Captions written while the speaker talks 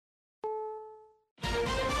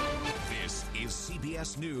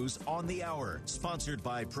CBS News on the Hour, sponsored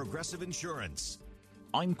by Progressive Insurance.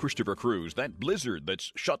 I'm Christopher Cruz. That blizzard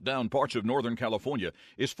that's shut down parts of Northern California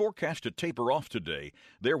is forecast to taper off today.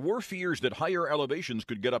 There were fears that higher elevations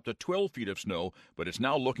could get up to 12 feet of snow, but it's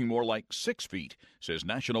now looking more like 6 feet, says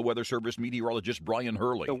National Weather Service meteorologist Brian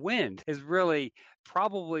Hurley. The wind has really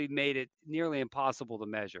probably made it nearly impossible to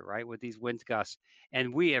measure, right, with these wind gusts.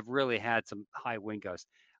 And we have really had some high wind gusts.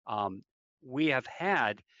 We have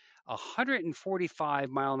had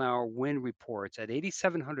 145-mile-an-hour wind reports at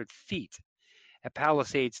 8,700 feet at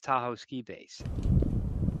Palisades Tahoe Ski Base.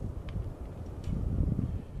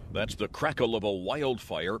 That's the crackle of a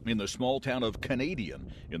wildfire in the small town of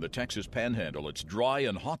Canadian in the Texas Panhandle. It's dry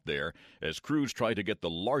and hot there as crews try to get the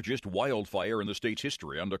largest wildfire in the state's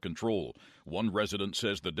history under control. One resident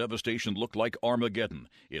says the devastation looked like Armageddon.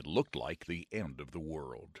 It looked like the end of the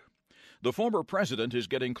world. The former president is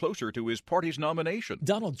getting closer to his party's nomination.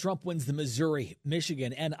 Donald Trump wins the Missouri,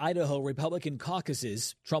 Michigan, and Idaho Republican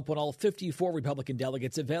caucuses. Trump won all 54 Republican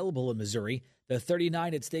delegates available in Missouri, the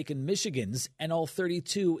 39 at stake in Michigan's, and all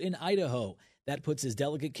 32 in Idaho. That puts his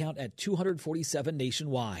delegate count at 247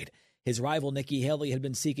 nationwide. His rival Nikki Haley had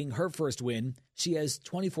been seeking her first win. She has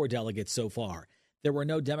 24 delegates so far. There were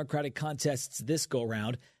no Democratic contests this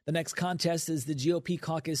go-round. The next contest is the GOP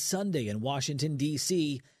caucus Sunday in Washington,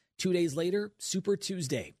 D.C., 2 days later, Super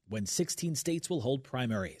Tuesday, when 16 states will hold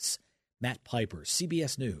primaries. Matt Piper,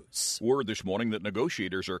 CBS News. Word this morning that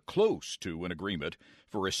negotiators are close to an agreement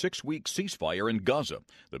for a 6-week ceasefire in Gaza.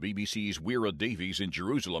 The BBC's Weira Davies in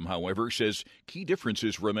Jerusalem, however, says key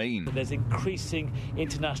differences remain. There's increasing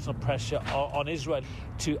international pressure on Israel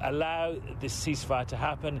to allow this ceasefire to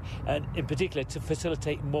happen, and in particular to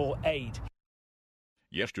facilitate more aid.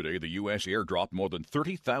 Yesterday, the U.S. airdropped more than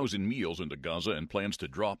 30,000 meals into Gaza and plans to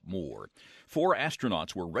drop more. 4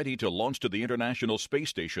 astronauts were ready to launch to the International Space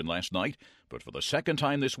Station last night, but for the second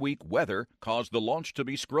time this week, weather caused the launch to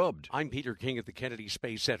be scrubbed. I'm Peter King at the Kennedy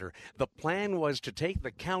Space Center. The plan was to take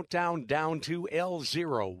the countdown down to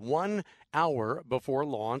L0, 1 hour before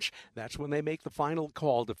launch. That's when they make the final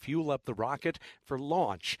call to fuel up the rocket for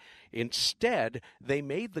launch. Instead, they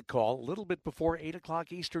made the call a little bit before 8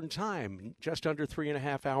 o'clock Eastern Time, just under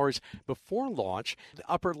 3.5 hours before launch. The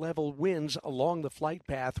upper-level winds along the flight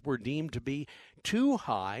path were deemed to be too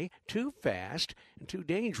high, too fast, and too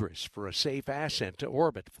dangerous for a safe ascent to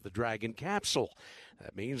orbit for the Dragon capsule.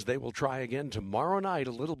 That means they will try again tomorrow night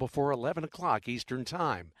a little before 11 o'clock Eastern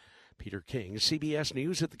Time. Peter King, CBS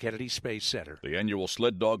News at the Kennedy Space Center. The annual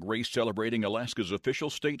sled dog race celebrating Alaska's official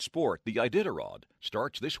state sport, the Iditarod,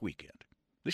 starts this weekend.